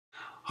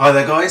Hi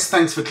there guys,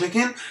 thanks for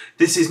clicking.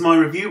 This is my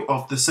review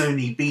of the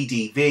Sony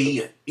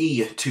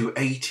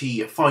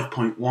BDV-E280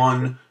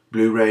 5.1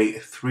 Blu-ray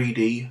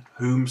 3D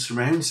home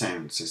surround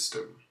sound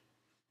system.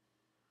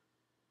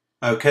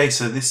 Okay,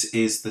 so this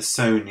is the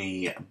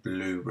Sony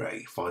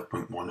Blu-ray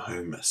 5.1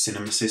 home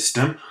cinema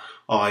system.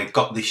 I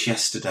got this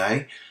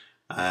yesterday.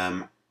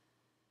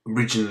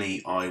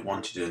 Originally I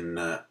wanted an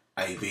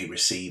AV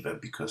receiver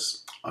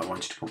because I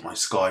wanted to put my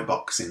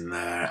Skybox in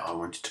there, I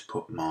wanted to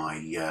put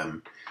my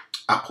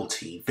Apple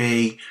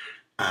TV,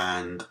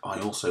 and I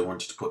also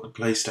wanted to put the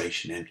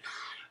PlayStation in.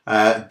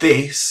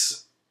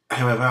 This,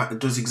 however,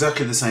 does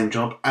exactly the same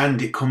job,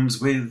 and it comes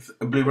with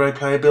a Blu-ray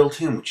player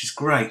built in, which is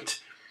great.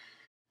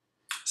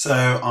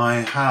 So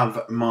I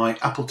have my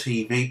Apple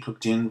TV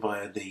plugged in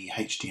via the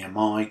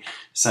HDMI,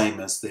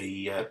 same as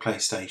the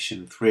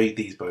PlayStation 3.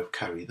 These both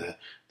carry the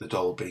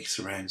Dolby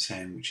surround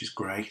sound, which is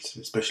great,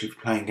 especially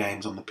for playing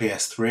games on the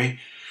PS3.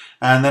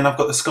 And then I've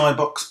got the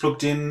Skybox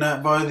plugged in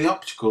via the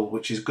optical,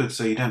 which is good,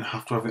 so you don't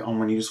have to have it on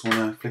when you just want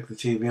to flick the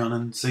TV on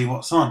and see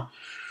what's on.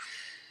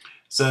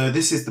 So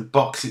this is the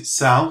box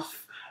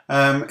itself.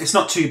 It's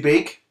not too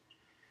big.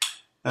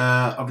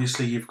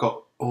 Obviously you've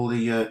got all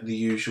the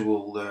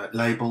usual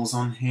labels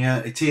on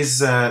here. It is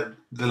the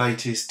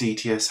latest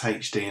DTS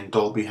HD and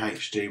Dolby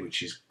HD,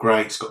 which is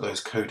great. It's got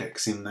those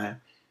codecs in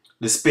there.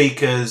 The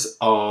speakers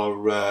are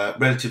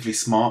relatively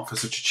smart for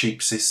such a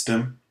cheap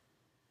system.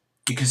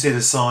 You can see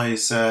the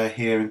size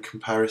here in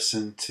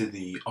comparison to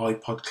the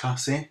iPod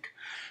Classic.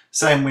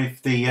 Same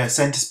with the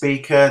centre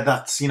speaker.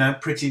 That's, you know,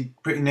 pretty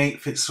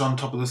neat. Fits on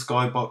top of the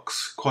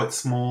Skybox, quite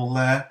small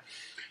there.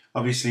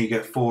 Obviously you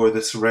get 4 of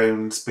the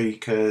surround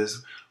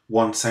speakers,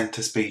 1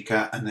 centre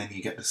speaker, and then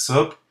you get the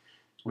sub,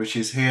 which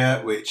is here,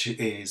 which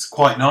is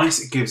quite nice.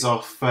 It gives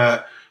off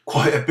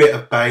quite a bit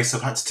of bass.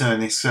 I've had to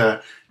turn this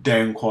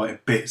down quite a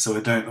bit so I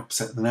don't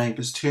upset the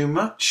neighbours too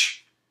much.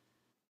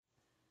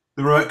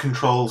 The remote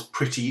control's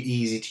pretty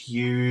easy to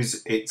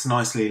use. It's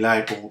nicely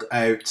labelled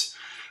out.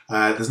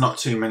 There's not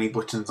too many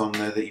buttons on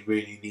there that you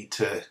really need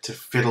to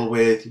fiddle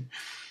with.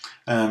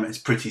 It's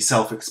pretty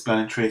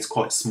self-explanatory. It's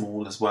quite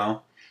small as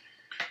well.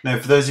 Now,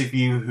 for those of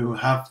you who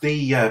have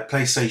the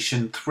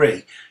PlayStation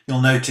 3,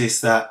 you'll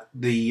notice that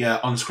the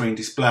on-screen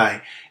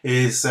display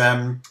is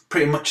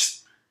pretty much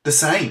the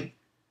same.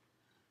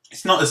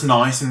 It's not as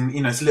nice, and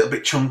you know, it's a little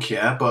bit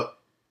chunkier, but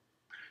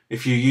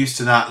if you're used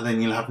to that,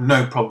 then you'll have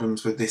no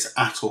problems with this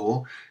at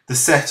all. The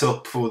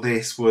setup for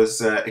this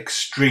was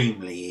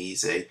extremely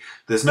easy.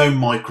 There's no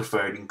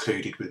microphone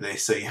included with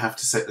this, so you have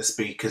to set the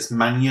speakers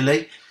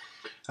manually.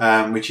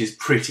 Which is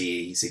pretty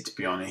easy, to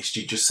be honest.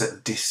 You just set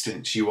the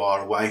distance you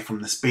are away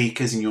from the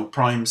speakers in your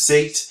prime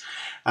seat,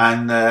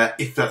 and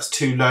if that's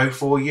too low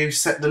for you,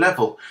 set the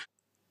level.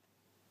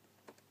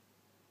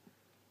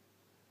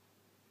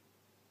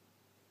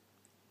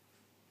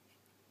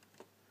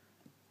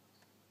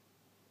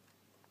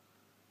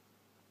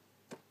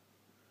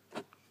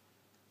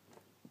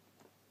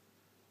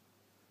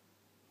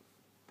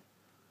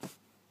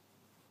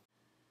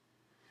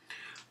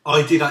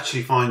 I did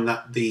actually find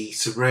that the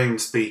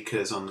surround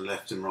speakers on the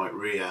left and right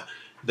rear,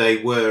 they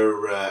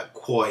were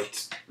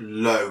quite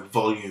low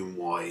volume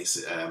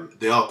wise.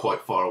 They are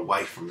quite far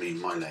away from me in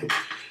my lane,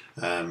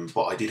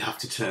 but I did have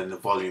to turn the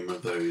volume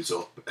of those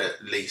up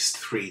at least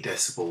 3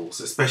 decibels,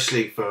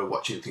 especially for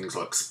watching things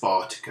like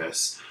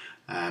Spartacus.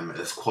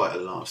 There's quite a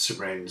lot of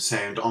surround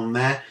sound on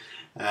there,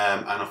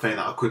 and I found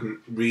that I couldn't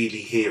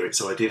really hear it,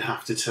 so I did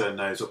have to turn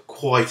those up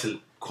quite a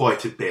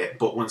bit,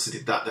 but once I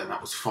did that, then that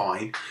was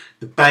fine.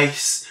 The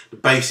bass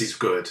is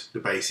good. The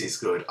bass is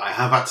good. I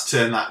have had to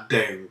turn that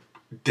down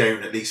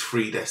at least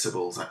 3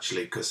 decibels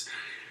actually, because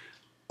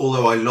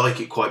although I like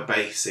it quite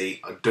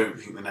bassy, I don't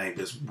think the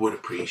neighbours would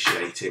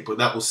appreciate it, but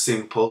that was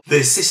simple.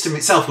 The system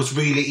itself was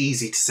really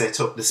easy to set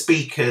up. The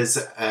speakers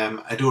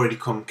had already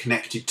come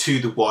connected to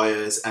the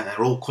wires, and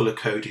they're all colour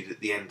coded at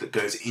the end that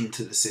goes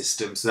into the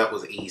system, so that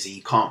was easy.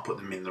 You can't put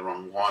them in the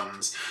wrong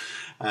ones.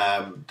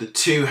 The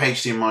 2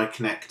 HDMI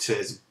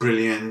connectors,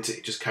 brilliant.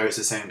 It just carries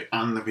the sound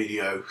and the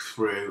video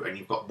through, and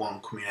you've got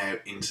one coming out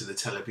into the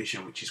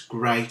television, which is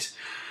great.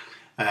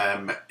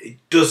 It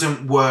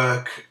doesn't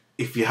work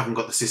if you haven't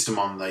got the system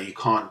on there. You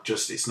can't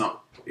just, it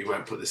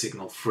won't put the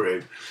signal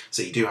through,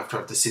 so you do have to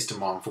have the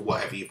system on for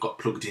whatever you've got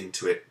plugged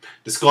into it.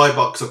 The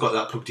Skybox, I've got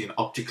that plugged in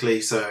optically,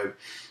 so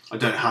I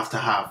don't have to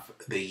have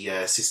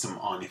the system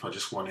on if I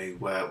just want to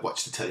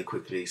watch the telly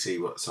quickly, see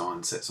what's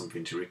on, set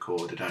something to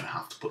record. I don't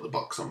have to put the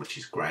box on, which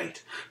is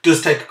great. It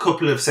does take a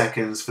couple of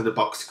seconds for the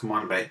box to come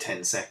on, about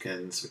 10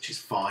 seconds, which is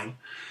fine.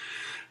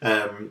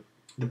 The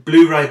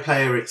Blu-ray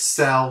player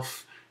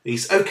itself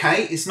is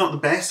okay. It's not the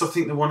best. I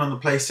think the one on the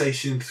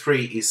PlayStation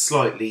 3 is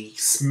slightly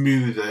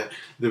smoother.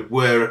 There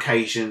were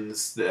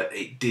occasions that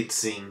it did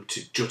seem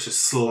to jutter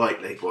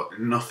slightly, but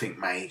nothing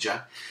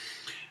major.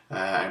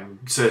 And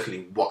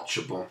certainly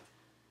watchable.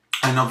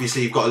 And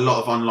obviously you've got a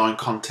lot of online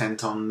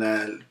content on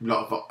there, a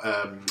lot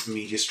of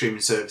media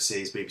streaming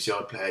services, BBC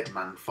iPlayer,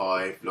 Demand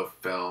 5, Love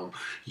Film,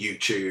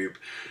 YouTube.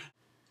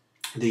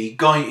 The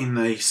guy in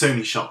the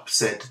Sony shop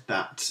said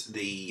that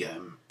the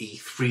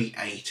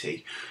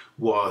E380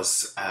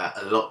 was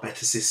a lot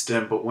better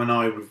system, but when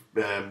I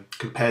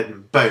compared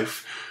them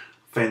both,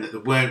 I found that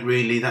there weren't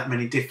really that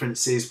many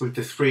differences. With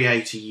the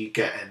 380 you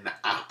get an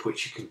app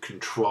which you can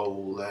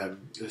control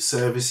the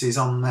services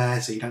on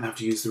there, so you don't have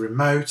to use the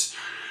remote.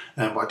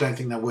 But I don't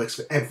think that works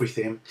for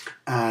everything,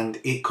 and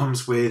it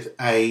comes with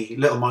a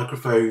little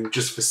microphone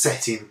just for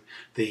setting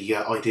the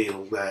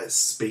ideal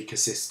speaker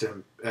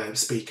system,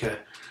 speaker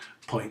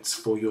points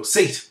for your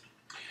seat.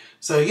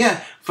 So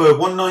yeah, for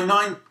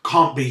 $199,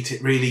 can't beat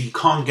it really. You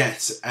can't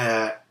get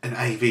an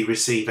AV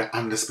receiver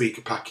and a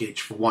speaker package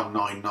for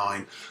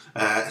 $199,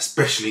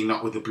 especially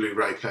not with the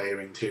Blu-ray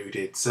player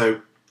included.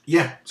 So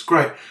yeah, it's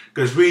great.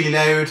 Goes really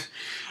loud.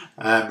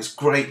 It's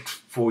great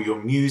for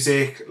your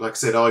music. Like I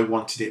said, I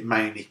wanted it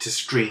mainly to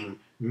stream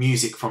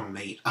music from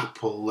the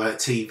Apple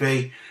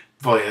TV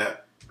via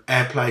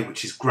AirPlay,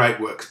 which is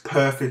great, works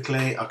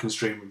perfectly. I can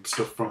stream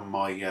stuff from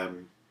my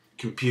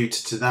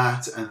computer to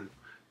that, and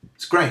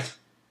it's great.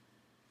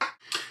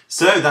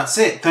 So that's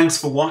it. Thanks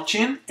for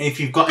watching. If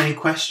you've got any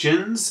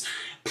questions,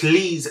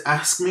 please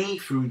ask me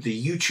through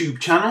the YouTube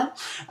channel,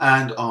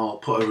 and I'll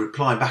put a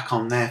reply back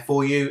on there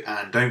for you.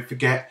 And don't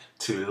forget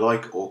to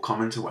like or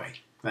comment away.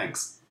 Thanks.